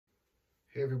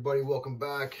Hey everybody, welcome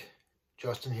back.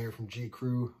 Justin here from G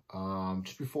Crew.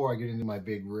 Just before I get into my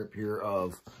big rip here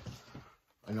of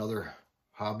another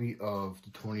hobby of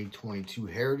the 2022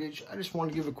 Heritage, I just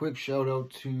want to give a quick shout out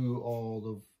to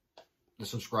all the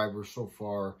subscribers so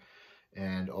far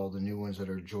and all the new ones that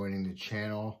are joining the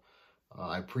channel.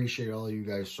 I appreciate all of you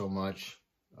guys so much.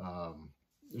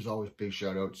 There's always big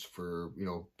shout outs for,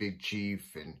 Big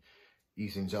Chief and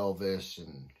Ethan's Elvis,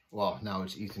 and well, now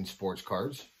it's Ethan Sports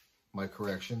Cards. My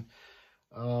correction.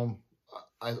 I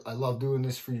love doing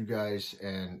this for you guys,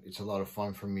 and it's a lot of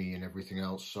fun for me and everything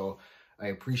else. So I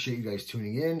appreciate you guys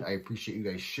tuning in. I appreciate you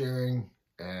guys sharing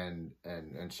and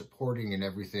supporting and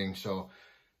everything. So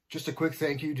just a quick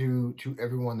thank you to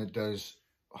everyone that does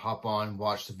hop on,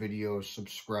 watch the videos,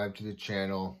 subscribe to the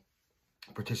channel,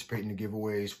 participate in the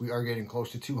giveaways. We are getting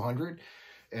close to 200,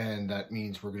 and that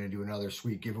means we're going to do another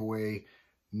sweet giveaway.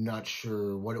 Not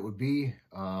sure what it would be,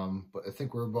 but I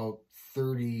think we're about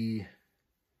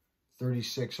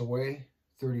 36 away,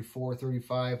 34,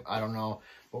 35. I don't know,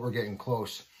 but we're getting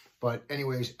close. But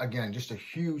anyways, again, just a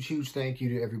huge thank you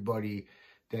to everybody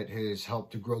that has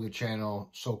helped to grow the channel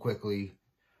so quickly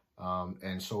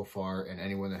and so far, and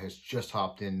anyone that has just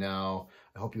hopped in now.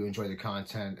 I hope you enjoy the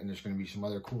content, and there's going to be some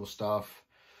other cool stuff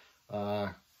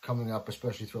coming up,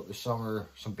 especially throughout the summer.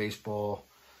 Some baseball,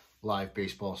 live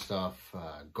baseball stuff,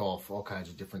 golf, all kinds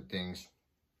of different things.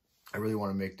 I really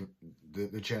want to make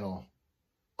the channel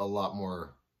a lot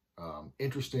more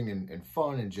interesting and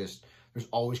fun, and just there's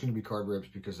always going to be card rips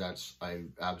because I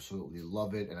absolutely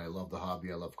love it, and I love the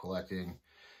hobby. I love collecting.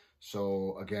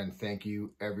 So again, thank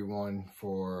you everyone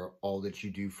for all that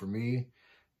you do for me,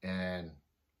 and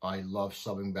I love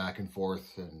subbing back and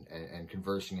forth and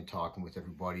conversing and talking with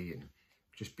everybody and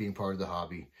just being part of the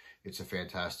hobby. It's a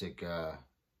fantastic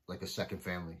like a second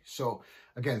family. So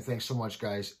again, thanks so much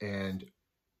guys, and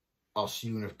I'll see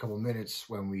you in a couple minutes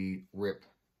when we rip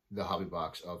the hobby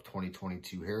box of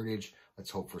 2022 Heritage. Let's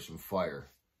hope for some fire.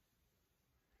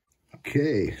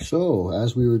 Okay, so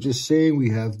as we were just saying,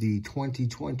 we have the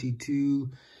 2022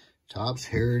 Topps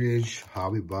Heritage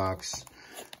hobby box.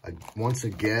 Once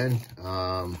again,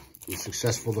 was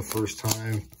successful the first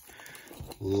time.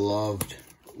 Loved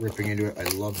ripping into it. I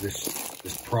love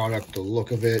this product, the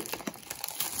look of it.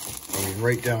 I mean,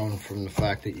 right down from the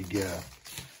fact that you get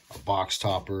a box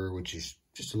topper, which is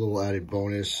just a little added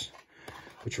bonus,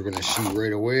 which we're going to see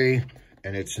right away.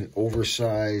 And it's an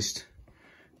oversized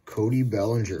Cody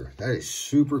Bellinger. That is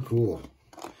super cool.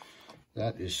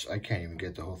 That is, I can't even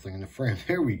get the whole thing in the frame.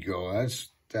 There we go. That's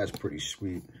pretty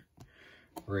sweet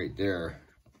right there.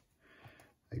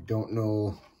 I don't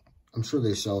know. I'm sure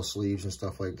they sell sleeves and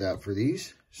stuff like that for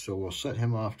these. So we'll set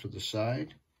him off to the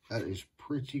side. That is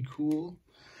pretty cool.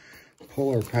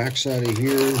 Pull our packs out of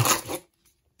here.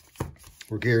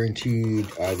 We're guaranteed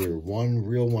either one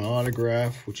real one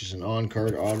autograph, which is an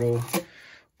on-card auto,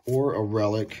 or a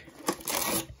relic,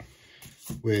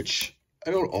 which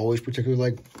I don't always particularly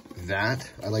like that.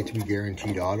 I like to be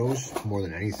guaranteed autos more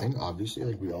than anything, obviously,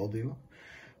 like we all do.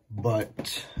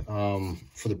 But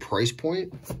for the price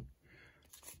point,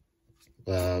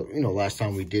 last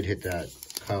time we did hit that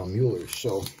Kyle Mueller,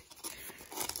 so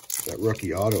that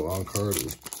rookie auto on card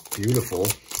is beautiful.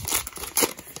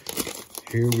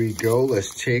 Here we go.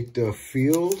 Let's take the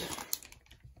field.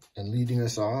 And leading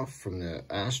us off from the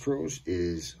Astros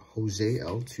is Jose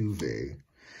Altuve,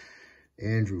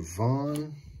 Andrew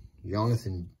Vaughn,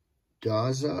 Jonathan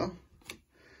Daza,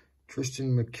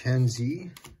 Tristan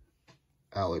McKenzie,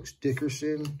 Alex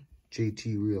Dickerson,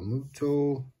 JT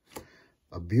Realmuto,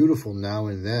 a beautiful now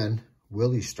and then,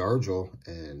 Willie Stargell,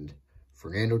 and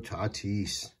Fernando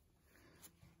Tatis.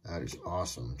 That is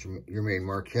awesome. Jermaine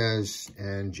Marquez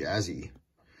and Jazzy.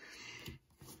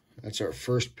 That's our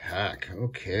first pack.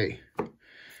 Okay.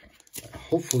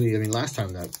 Hopefully, I mean, last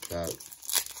time that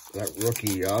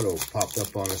rookie auto popped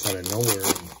up on us out of nowhere,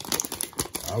 and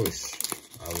I was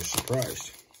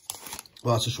surprised.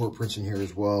 Lots of short prints in here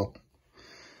as well.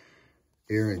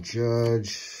 Aaron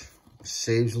Judge,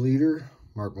 saves leader,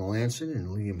 Mark Melancon and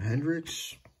Liam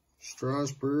Hendriks,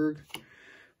 Strasburg.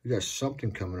 We got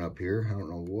something coming up here. I don't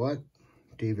know what.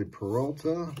 David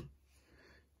Peralta,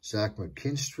 Zach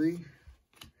McKinstry,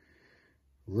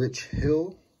 Rich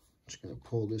Hill. Just going to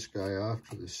pull this guy off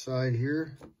to the side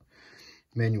here.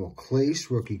 Manuel Clace,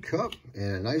 Rookie Cup,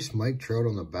 and a nice Mike Trout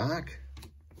on the back.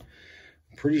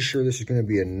 I'm pretty sure this is going to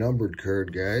be a numbered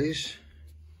card, guys.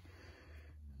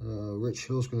 Rich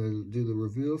Hill's going to do the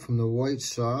reveal from the White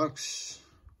Sox.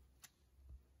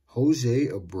 Jose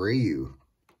Abreu.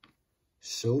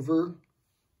 Silver,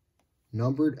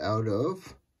 numbered out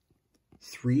of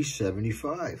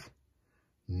 375.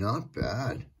 Not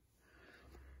bad.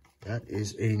 That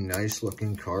is a nice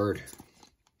looking card.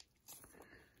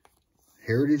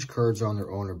 Heritage cards on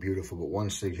their own are beautiful, but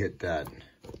once they hit that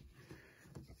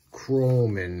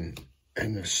chrome and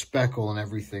the speckle and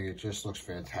everything, it just looks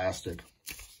fantastic.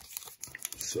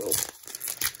 So,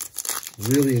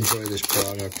 really enjoy this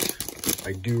product.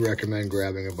 I do recommend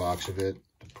grabbing a box of it.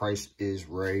 The price is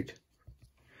right.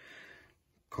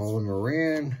 Colin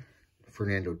Moran,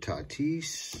 Fernando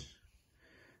Tatis,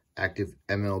 active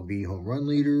MLB home run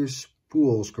leaders,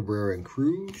 Pujols, Cabrera, and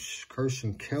Cruz,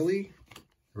 Carson Kelly,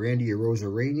 Randy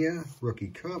Arozarena, Rookie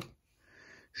Cup,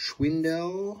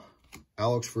 Schwindel,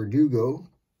 Alex Verdugo,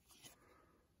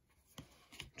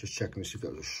 just checking to see if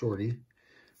that was a shorty,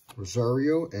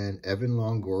 Rosario, and Evan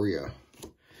Longoria.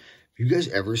 Have you guys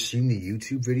ever seen the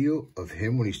YouTube video of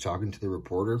him when he's talking to the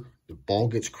reporter? The ball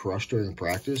gets crushed during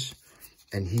practice,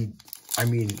 and he's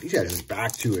got his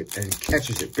back to it and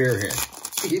catches it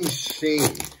barehand.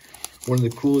 Insane. One of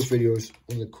the coolest videos,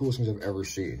 one of the coolest things I've ever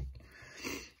seen.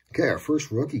 Okay, our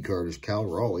first rookie card is Cal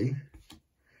Raleigh.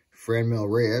 Franmil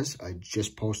Reyes. I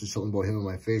just posted something about him on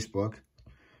my Facebook.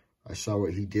 I saw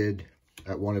what he did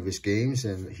at one of his games,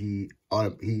 and he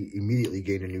immediately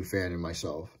gained a new fan in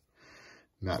myself.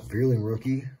 Matt Vierling,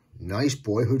 rookie. Nice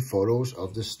boyhood photos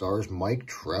of the Stars Mike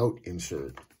Trout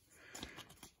insert.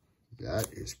 That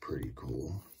is pretty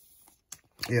cool.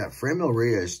 Yeah, Franmil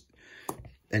Reyes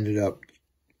ended up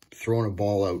throwing a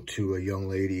ball out to a young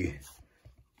lady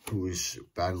who was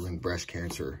battling breast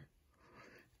cancer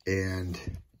and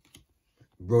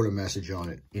wrote a message on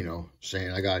it, you know,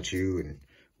 saying, I got you and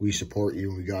we support you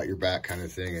and we got your back kind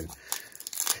of thing. And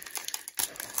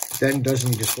then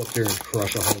doesn't he just go up there and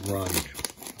crush a home run,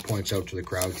 points out to the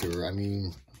crowd to her. I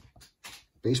mean,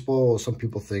 baseball, some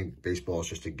people think baseball is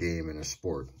just a game and a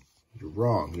sport. You're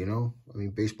wrong, you know? I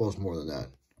mean, baseball is more than that.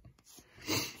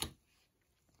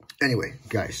 Anyway,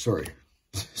 guys, sorry.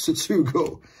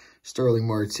 Satsugo, Starling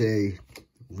Marte,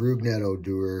 Rougned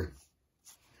Odor,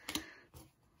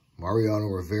 Mariano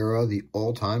Rivera, the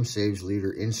all-time saves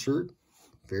leader insert.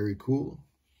 Very cool.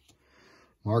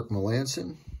 Mark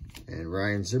Melancon and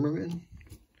Ryan Zimmerman.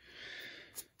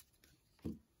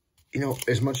 You know,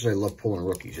 as much as I love pulling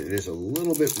rookies, it is a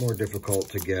little bit more difficult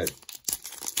to get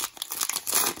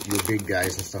your big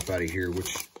guys and stuff out of here,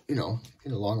 which, you know,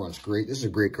 in the long run, it's great. This is a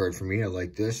great card for me. I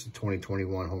like this. The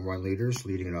 2021 home run leaders,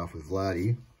 leading it off with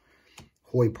Vladdy.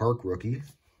 Hoy Park, rookie.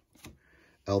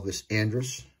 Elvis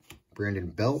Andrus. Brandon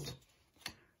Belt.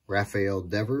 Rafael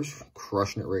Devers,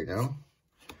 crushing it right now.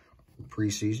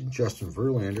 Preseason, Justin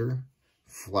Verlander.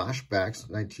 Flashbacks,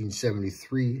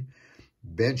 1973.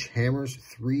 Bench hammers,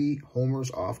 3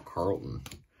 homers off Carlton.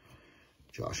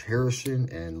 Josh Harrison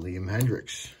and Liam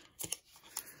Hendricks.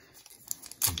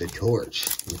 The Torch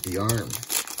with the arm.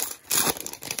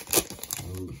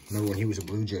 Remember when he was a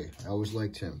Blue Jay? I always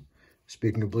liked him.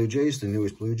 Speaking of Blue Jays, the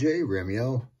newest Blue Jay,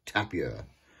 Raimel Tapia.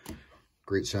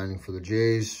 Great signing for the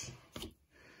Jays.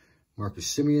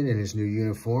 Marcus Semien in his new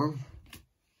uniform.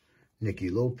 Nicky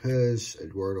Lopez,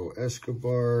 Eduardo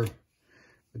Escobar,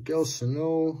 Miguel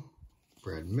Sano,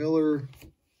 Brad Miller,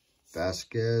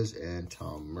 Vasquez, and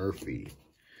Tom Murphy.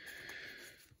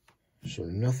 So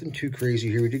nothing too crazy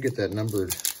here. We did get that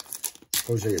numbered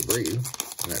Jose Abreu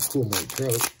and that cool Mike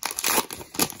Trout.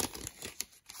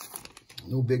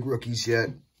 No big rookies yet.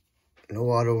 No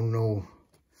auto, no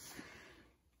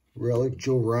relic.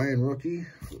 Joe Ryan rookie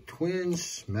for the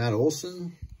Twins. Matt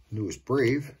Olson, newest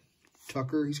Brave.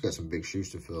 Tucker, he's got some big shoes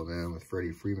to fill, man, with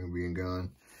Freddie Freeman being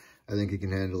gone. I think he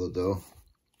can handle it, though.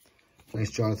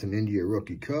 Nice Jonathan India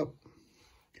rookie cup.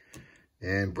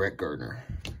 And Brett Gardner.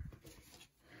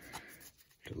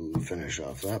 To finish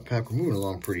off that pack. We're moving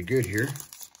along pretty good here.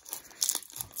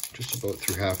 Just about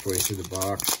through halfway through the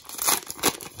box.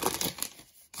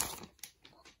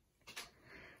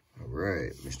 All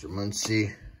right, Mr.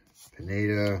 Muncy,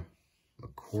 Pineda,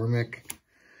 McCormick,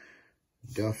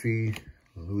 Duffy,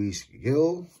 Luis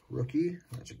Gil, rookie.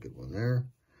 That's a good one there.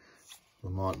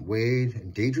 Lamont Wade,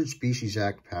 Endangered Species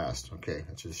Act passed. Okay,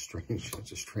 that's a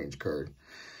strange card.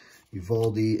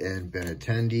 Uvalde and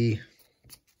Benintendi.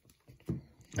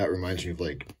 That reminds me of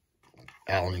like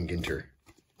Allen and Ginter.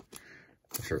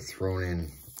 I start throwing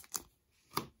in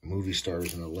movie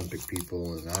stars and Olympic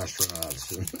people and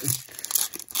astronauts.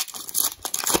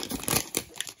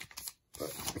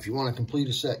 But if you want to complete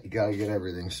a set, you got to get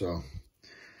everything. So,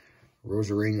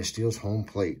 Rosarena steals home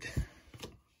plate.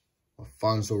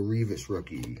 Alfonso Rivas,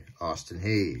 rookie. Austin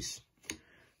Hayes.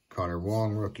 Connor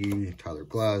Wong, rookie. Tyler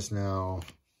Glasnow.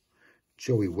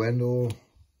 Joey Wendell.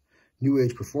 New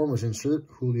Age Performers insert.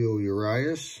 Julio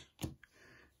Urias.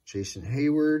 Jason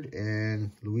Hayward.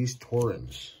 And Luis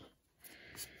Torrens.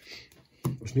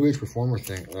 This New Age Performer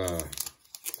thing, I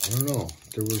don't know.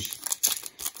 There was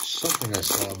something I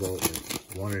saw about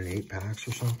 1 in 8 packs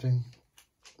or something.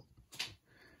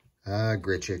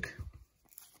 Grichuk.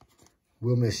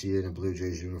 We'll miss you in a Blue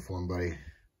Jays uniform, buddy.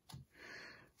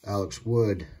 Alex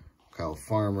Wood, Kyle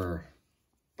Farmer,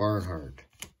 Barnhart,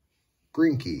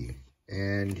 Greinke.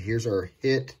 And here's our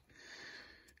hit.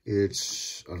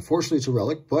 Unfortunately, it's a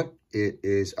relic, but it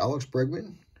is Alex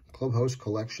Bregman, Clubhouse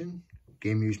Collection,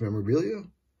 Game Used Memorabilia.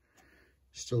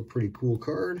 Still a pretty cool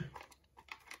card.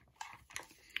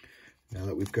 Now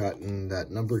that we've gotten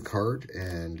that numbered card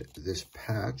and this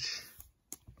patch,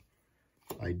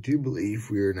 I do believe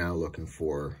we are now looking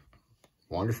for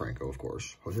Wander Franco, of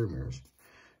course, Jose Ramirez,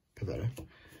 Pivetta,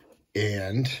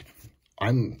 and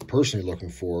I'm personally looking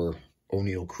for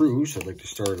O'Neill Cruz. I'd like to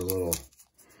start a little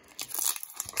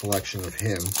collection of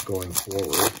him going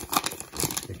forward.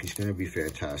 I think he's going to be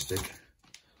fantastic.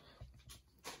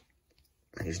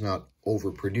 And he's not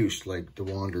overproduced like the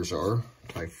Wanders are.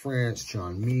 Ty France,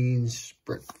 John Means,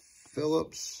 Brett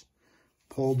Phillips,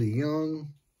 Paul DeYoung,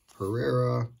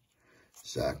 Herrera,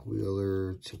 Zach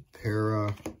Wheeler,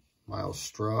 Tepera, Miles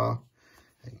Straw,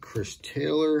 and Chris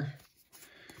Taylor.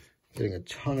 Getting a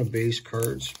ton of base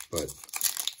cards, but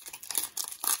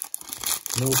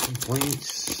no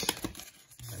complaints.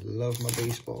 I love my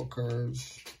baseball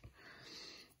cards.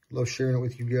 Love sharing it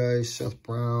with you guys. Seth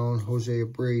Brown, Jose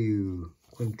Abreu,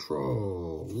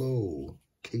 Quintrell, Lowe,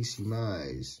 Casey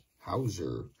Mize,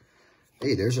 Hauser.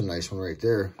 Hey, there's a nice one right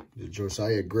there. The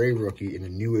Josiah Gray rookie in a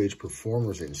New Age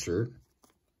Performers insert.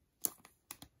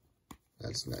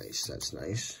 That's nice. That's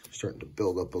nice. Starting to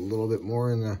build up a little bit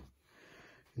more in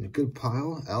a good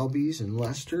pile. Albies and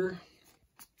Lester.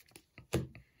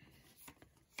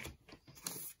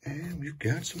 And we've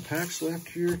got some packs left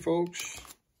here, folks.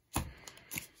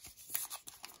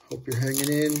 Hope you're hanging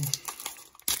in.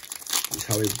 These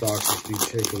Holiday boxes do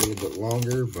take a little bit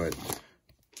longer, but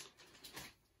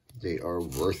they are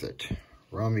worth it.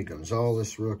 Rami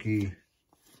Gonzalez rookie.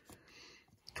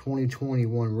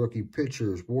 2021 rookie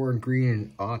pitchers, Warren Green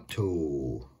and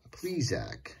Otto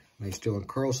Plesac. Nice Dylan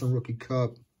Carlson rookie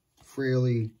cup.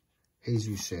 Fraley,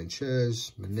 Jesus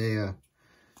Sanchez, Manea,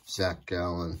 Zach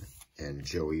Gallen, and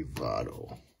Joey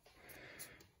Votto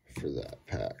for that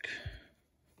pack.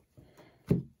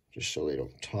 Just so they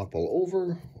don't topple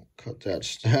over, we'll cut that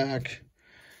stack.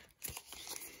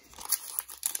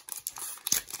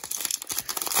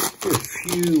 Get a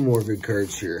few more good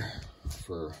cards here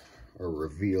for a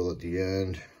reveal at the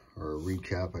end, or a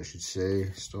recap, I should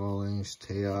say. Stallings,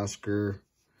 Teoscar.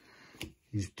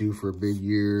 He's due for a big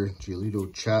year.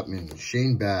 Giolito Chapman,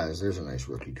 Shane Baz. There's a nice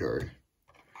rookie card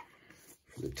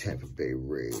for the Tampa Bay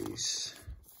Rays.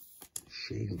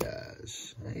 Shane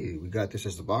Baz. Hey, we got this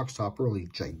as the box topper, only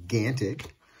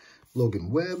gigantic.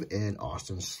 Logan Webb and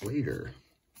Austin Slater.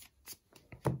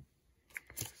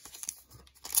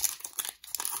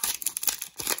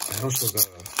 I also got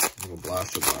a little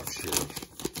blaster box here.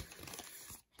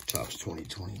 Topps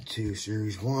 2022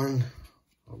 Series 1.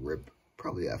 I'll rip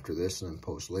probably after this and then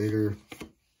post later.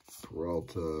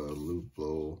 Peralta,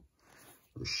 Luplo,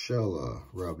 Rochella,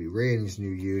 Robbie Ray in his new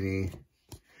uni.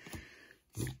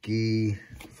 McGee,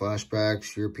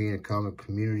 flashbacks, European Comic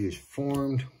Community is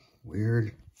formed.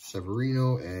 Weird.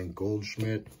 Severino and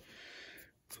Goldschmidt.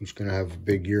 Who's going to have a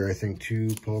big year, I think, too.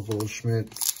 Paul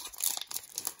Goldschmidt.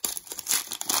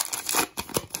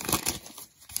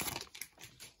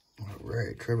 All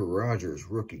right. Trevor Rogers,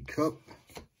 Rookie Cup.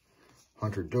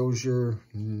 Hunter Dozier.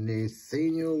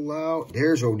 Nathaniel Lau.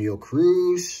 There's O'Neill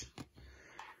Cruz.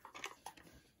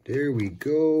 There we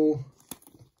go.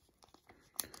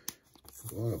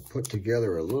 I want to put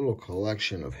together a little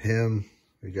collection of him.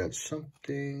 We got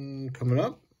something coming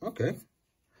up. Okay.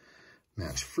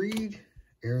 Max Fried.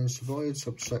 Aaron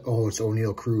Savalier. Oh, it's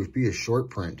O'Neill Cruz. Be a short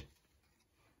print.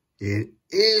 It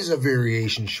is a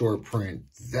variation short print.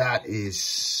 That is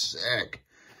sick.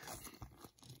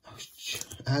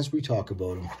 As we talk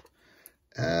about him.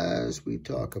 As we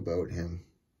talk about him.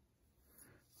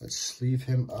 Let's sleeve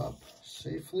him up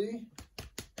safely.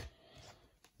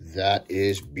 That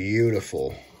is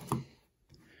beautiful.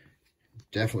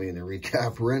 Definitely in the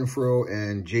recap. Renfroe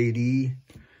and JD,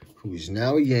 who's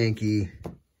now a Yankee.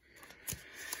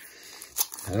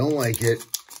 I don't like it.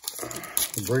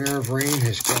 The bringer of rain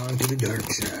has gone to the dark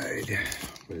side.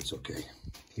 But it's okay.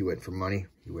 He went for money.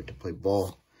 He went to play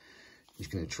ball. He's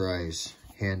going to try his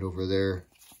hand over there.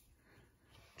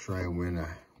 Try and win a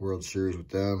World Series with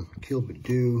them. Akil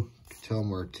Baddoo, Ketel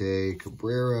Marte,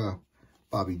 Cabrera,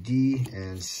 Bobby D,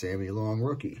 and Sammy Long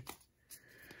rookie.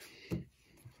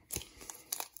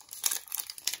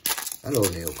 That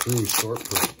O'Neill Cruz short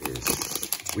print is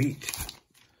sweet.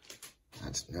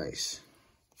 That's nice.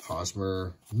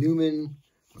 Hosmer, Newman,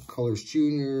 McCullers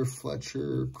Jr.,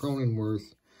 Fletcher, Cronenworth,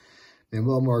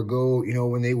 Manuel Margot. You know,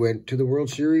 when they went to the World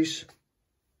Series,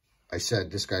 I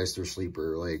said, this guy's their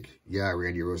sleeper. Like, yeah,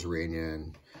 Randy Arozarena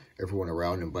and everyone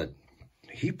around him, but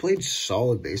he played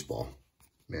solid baseball,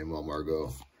 Manuel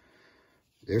Margot.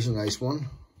 There's a nice one.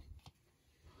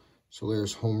 So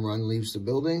there's home run leaves the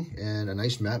building, and a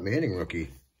nice Matt Manning rookie.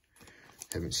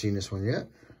 Haven't seen this one yet.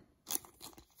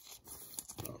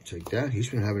 I'll take that. He's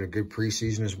been having a good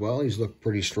preseason as well. He's looked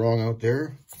pretty strong out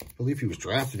there. I believe he was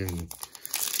drafted in,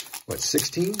 what,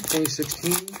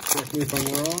 2016? Correct me if I'm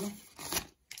wrong.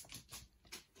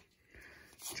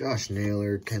 Josh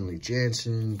Naylor, Kenley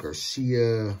Jansen,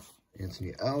 Garcia,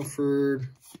 Anthony Alford,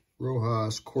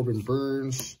 Rojas, Corbin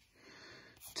Burns,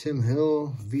 Tim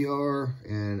Hill, VR,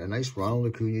 and a nice Ronald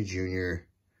Acuna Jr.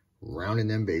 rounding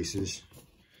them bases.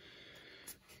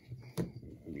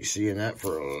 You're seeing that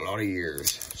for a lot of years.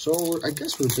 So I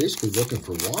guess we're basically looking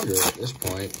for Wander at this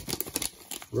point.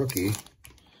 Rookie.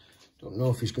 Don't know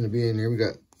if he's going to be in there. We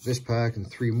got this pack and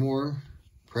 3 more.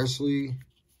 Presley,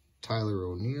 Tyler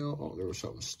O'Neill. Oh, there was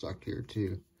something stuck here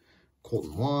too.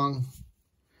 Colton Wong,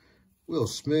 Will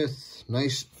Smith.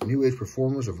 Nice New Age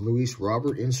Performers of Luis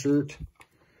Robert insert.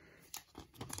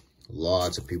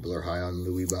 Lots of people are high on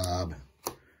Louis Bob.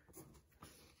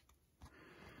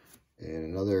 And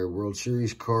another World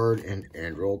Series card and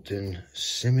Andrelton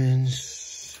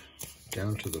Simmons.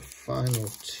 Down to the final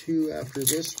 2 after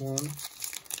this one.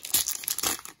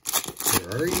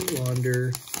 Where are you,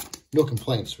 Wander? No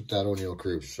complaints with that O'Neill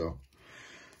Cruz. So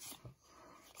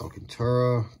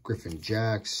Alcantara, Griffin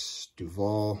Jacks,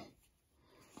 Duvall,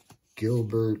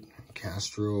 Gilbert,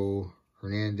 Castro,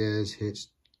 Hernandez, Hit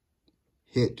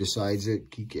decides it,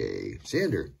 Kike,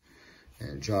 Sander,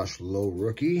 and Josh Lowe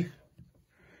rookie.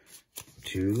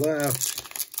 2 left.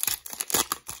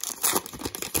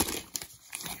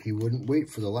 He wouldn't wait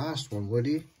for the last one, would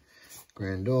he?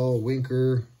 Grandal,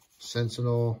 Winker,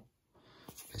 Sentinel,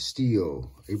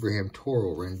 Castillo, Abraham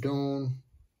Toro, Rendon,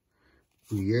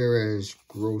 Gutierrez,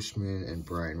 Grossman, and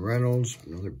Brian Reynolds.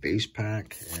 Another base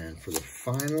pack. And for the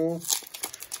final,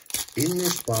 in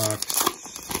this box,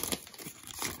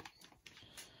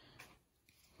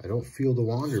 I don't feel the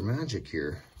Wander magic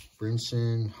here.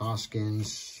 Brinson,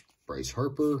 Hoskins, Bryce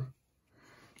Harper.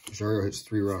 Rosario hits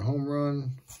 3-run home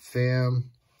run. Pham.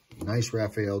 Nice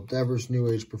Rafael Devers,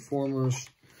 New Age Performers.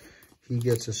 He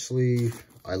gets a sleeve.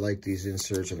 I like these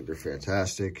inserts. I think they're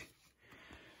fantastic.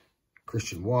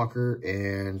 Christian Walker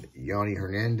and Yanni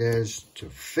Hernandez to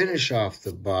finish off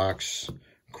the box.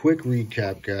 Quick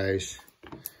recap, guys.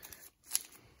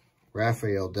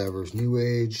 Rafael Devers, New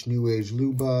Age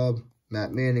Lou Bob.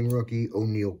 Matt Manning rookie,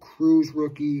 O'Neill Cruz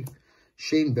rookie,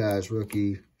 Shane Baz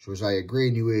rookie, Josiah Gray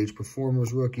New Age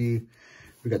Performers rookie.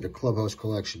 We got the Clubhouse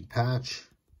Collection patch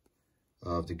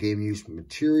of the game use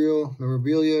material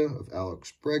memorabilia of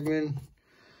Alex Bregman,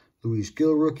 Luis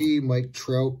Gil rookie, Mike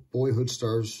Trout boyhood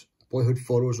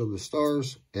photos of the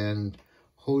stars, and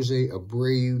Jose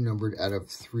Abreu numbered out of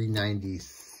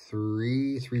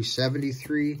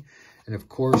 373, and of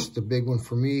course the big one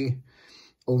for me,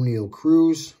 O'Neill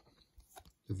Cruz.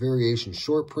 The variation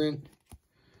short print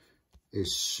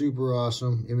is super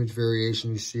awesome. Image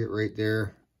variation, you see it right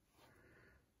there.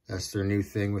 That's their new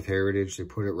thing with Heritage. They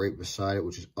put it right beside it,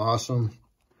 which is awesome.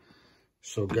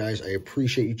 So, guys, I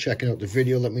appreciate you checking out the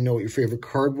video. Let me know what your favorite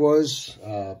card was.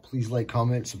 Please like,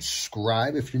 comment,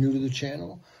 subscribe if you're new to the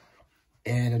channel.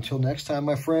 And until next time,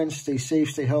 my friends, stay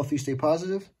safe, stay healthy, stay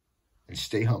positive, and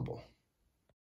stay humble.